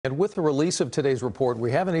And with the release of today's report,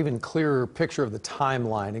 we have an even clearer picture of the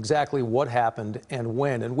timeline, exactly what happened and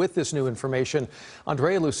when. And with this new information,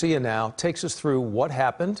 Andrea Lucia now takes us through what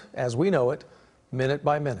happened, as we know it, minute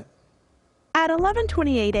by minute. At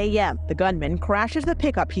 11:28 a.m., the gunman crashes the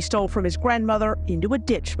pickup he stole from his grandmother into a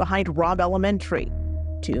ditch behind Robb Elementary.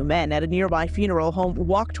 Two men at a nearby funeral home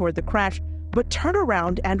walk toward the crash, but turn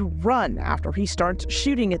around and run after he starts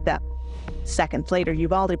shooting at them. Seconds later,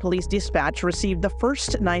 Uvalde police dispatch received the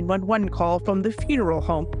first 911 call from the funeral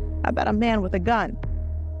home about a man with a gun.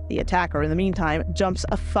 The attacker, in the meantime, jumps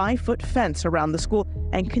a 5-foot fence around the school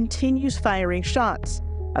and continues firing shots.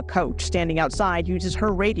 A coach standing outside uses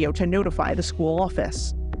her radio to notify the school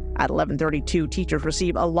office. At 11:32, teachers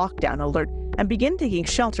receive a lockdown alert and begin taking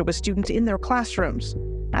shelter with students in their classrooms.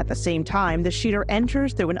 At the same time, the shooter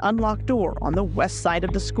enters through an unlocked door on the west side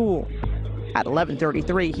of the school. At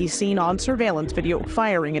 11:33, he's seen on surveillance video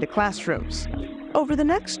firing into classrooms. Over the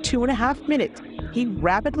next 2.5 minutes, he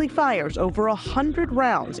rapidly fires over 100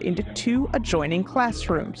 rounds into 2 adjoining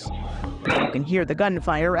classrooms. You can hear the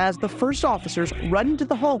gunfire as the first officers run into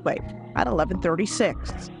the hallway at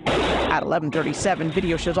 11:36. At 11:37,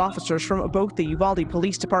 video shows officers from both the Uvalde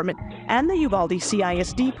Police Department and the Uvalde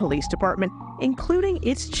CISD Police Department, including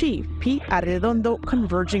its chief, Pete Arredondo,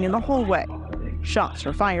 converging in the hallway. Shots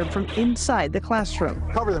are fired from inside the classroom.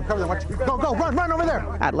 Cover them. Go, run over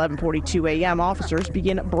there. At 11:42 a.m., officers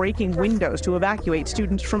begin breaking windows to evacuate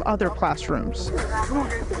students from other classrooms.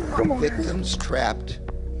 Victims trapped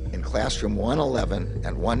in classroom 111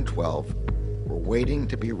 and 112 were waiting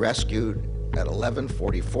to be rescued at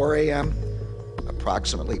 11:44 a.m.,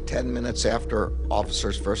 approximately 10 minutes after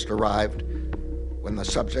officers first arrived, when the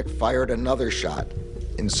subject fired another shot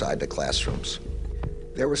inside the classrooms.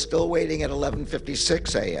 They were still waiting at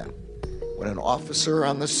 11:56 a.m. when an officer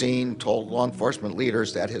on the scene told law enforcement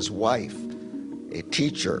leaders that his wife, a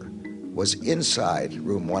teacher, was inside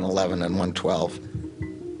room 111 and 112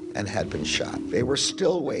 and had been shot. They were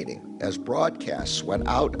still waiting as broadcasts went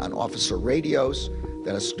out on officer radios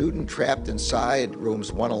that a student trapped inside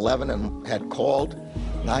rooms 111 and had called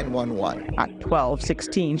 911. At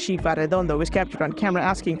 12:16, Chief Arredondo was captured on camera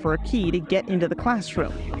asking for a key to get into the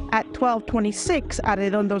classroom. At 12:26,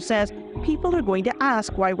 Arredondo says people are going to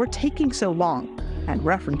ask why we're taking so long, and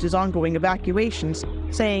references ongoing evacuations,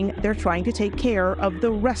 saying they're trying to take care of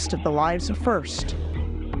the rest of the lives first.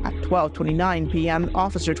 At 12:29 p.m.,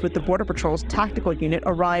 officers with the Border Patrol's tactical unit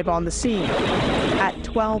arrive on the scene. At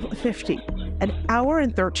 12:50, an hour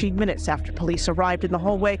and 13 minutes after police arrived in the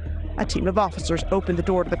hallway, a team of officers opened the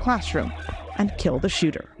door to the classroom and killed the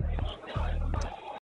shooter.